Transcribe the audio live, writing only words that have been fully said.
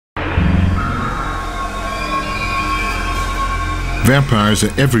Vampires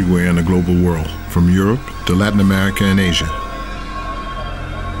are everywhere in the global world, from Europe to Latin America and Asia.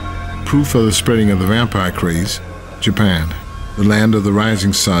 Proof of the spreading of the vampire craze, Japan. The land of the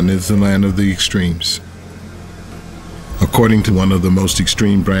rising sun is the land of the extremes. According to one of the most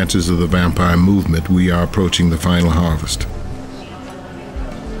extreme branches of the vampire movement, we are approaching the final harvest.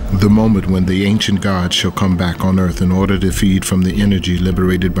 The moment when the ancient gods shall come back on earth in order to feed from the energy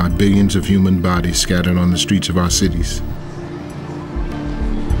liberated by billions of human bodies scattered on the streets of our cities.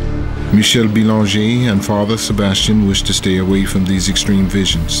 Michel Bélanger and Father Sebastian wish to stay away from these extreme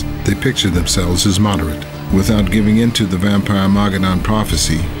visions. They picture themselves as moderate. Without giving in to the vampire Magadon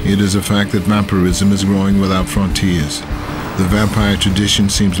prophecy, it is a fact that vampirism is growing without frontiers. The vampire tradition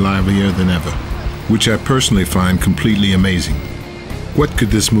seems livelier than ever, which I personally find completely amazing. What could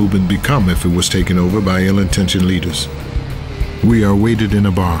this movement become if it was taken over by ill-intentioned leaders? We are waited in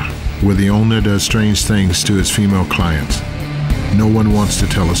a bar, where the owner does strange things to his female clients. No one wants to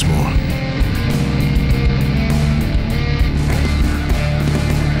tell us more.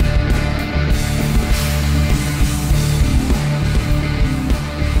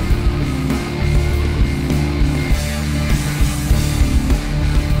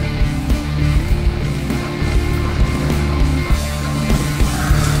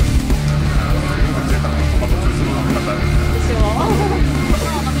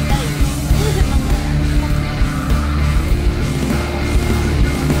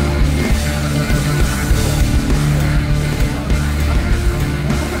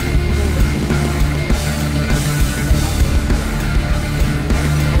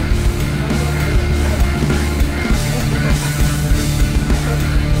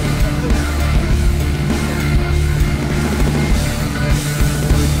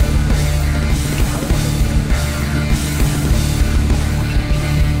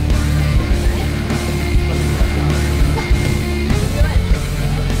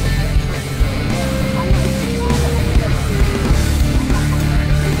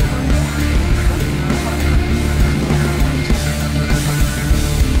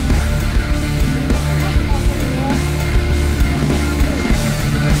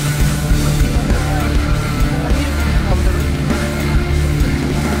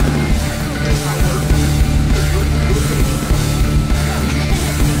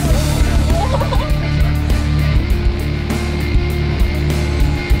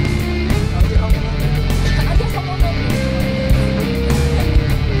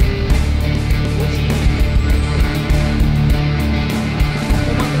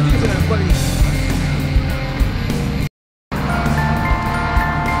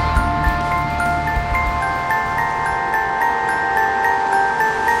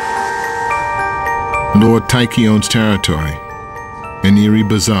 Lord Taiki owns territory, an eerie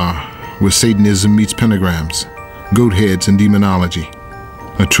bazaar where Satanism meets pentagrams, goat heads, and demonology.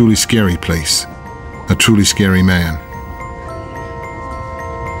 A truly scary place, a truly scary man.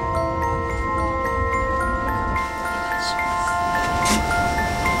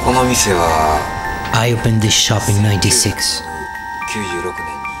 I opened this shop in '96.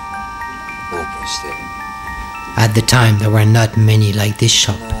 At the time, there were not many like this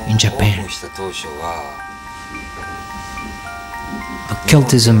shop in Japan.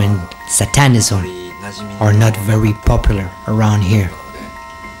 Occultism and Satanism are not very popular around here.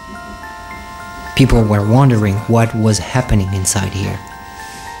 People were wondering what was happening inside here.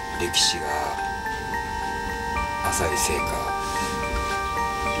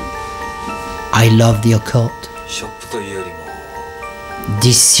 I love the occult.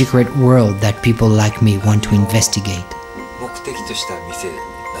 This secret world that people like me want to investigate.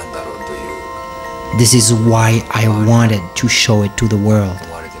 This is why I wanted to show it to the world.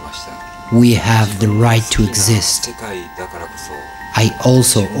 We have the right to exist. I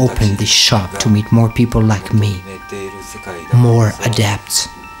also opened this shop to meet more people like me, more adepts.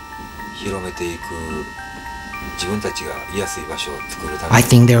 I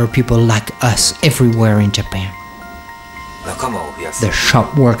think there are people like us everywhere in Japan. The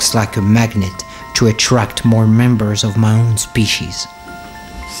shop works like a magnet to attract more members of my own species.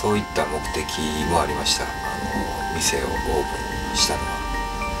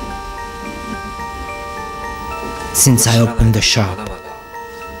 Since I opened the shop,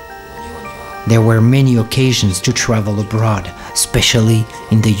 there were many occasions to travel abroad, especially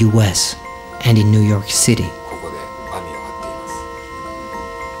in the US and in New York City.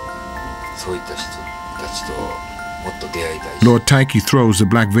 Lord Taiki throws the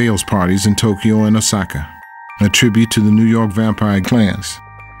Black Veils parties in Tokyo and Osaka, a tribute to the New York vampire clans,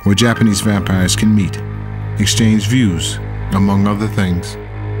 where Japanese vampires can meet, exchange views, among other things.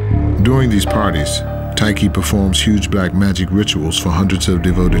 During these parties, Taiki performs huge black magic rituals for hundreds of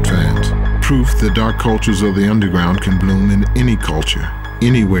devoted fans. Proof that dark cultures of the underground can bloom in any culture,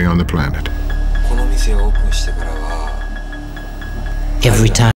 anywhere on the planet. Every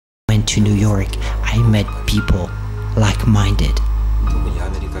time I went to New York, I met people like-minded.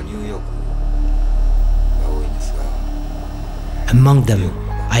 Among them,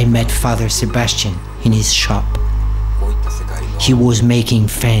 I met Father Sebastian in his shop. He was making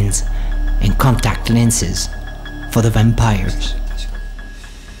fans and contact lenses for the vampires.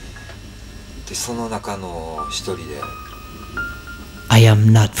 I am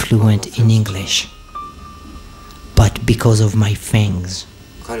not fluent in English, but because of my fangs,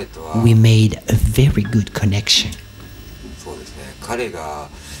 we made a very good connection.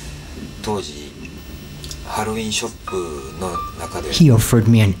 He offered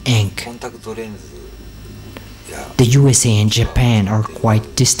me an ink. The USA and Japan are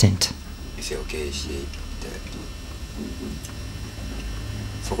quite distant.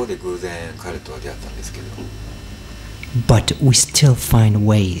 But we still find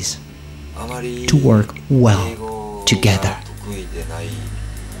ways to work well together.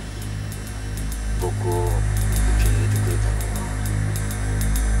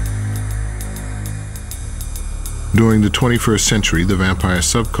 During the 21st century, the vampire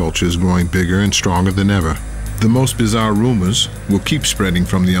subculture is growing bigger and stronger than ever. The most bizarre rumors will keep spreading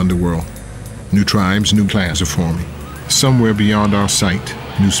from the underworld. New tribes, new clans are forming. Somewhere beyond our sight,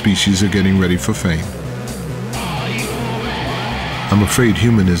 new species are getting ready for fame. I'm afraid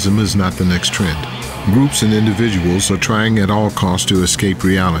humanism is not the next trend. Groups and individuals are trying at all costs to escape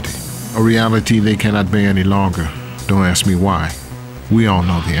reality. A reality they cannot bear any longer. Don't ask me why. We all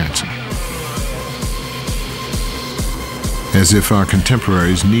know the answer. As if our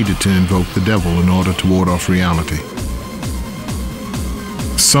contemporaries needed to invoke the devil in order to ward off reality.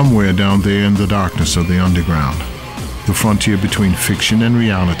 Somewhere down there in the darkness of the underground, the frontier between fiction and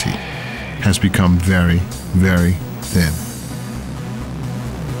reality has become very, very thin.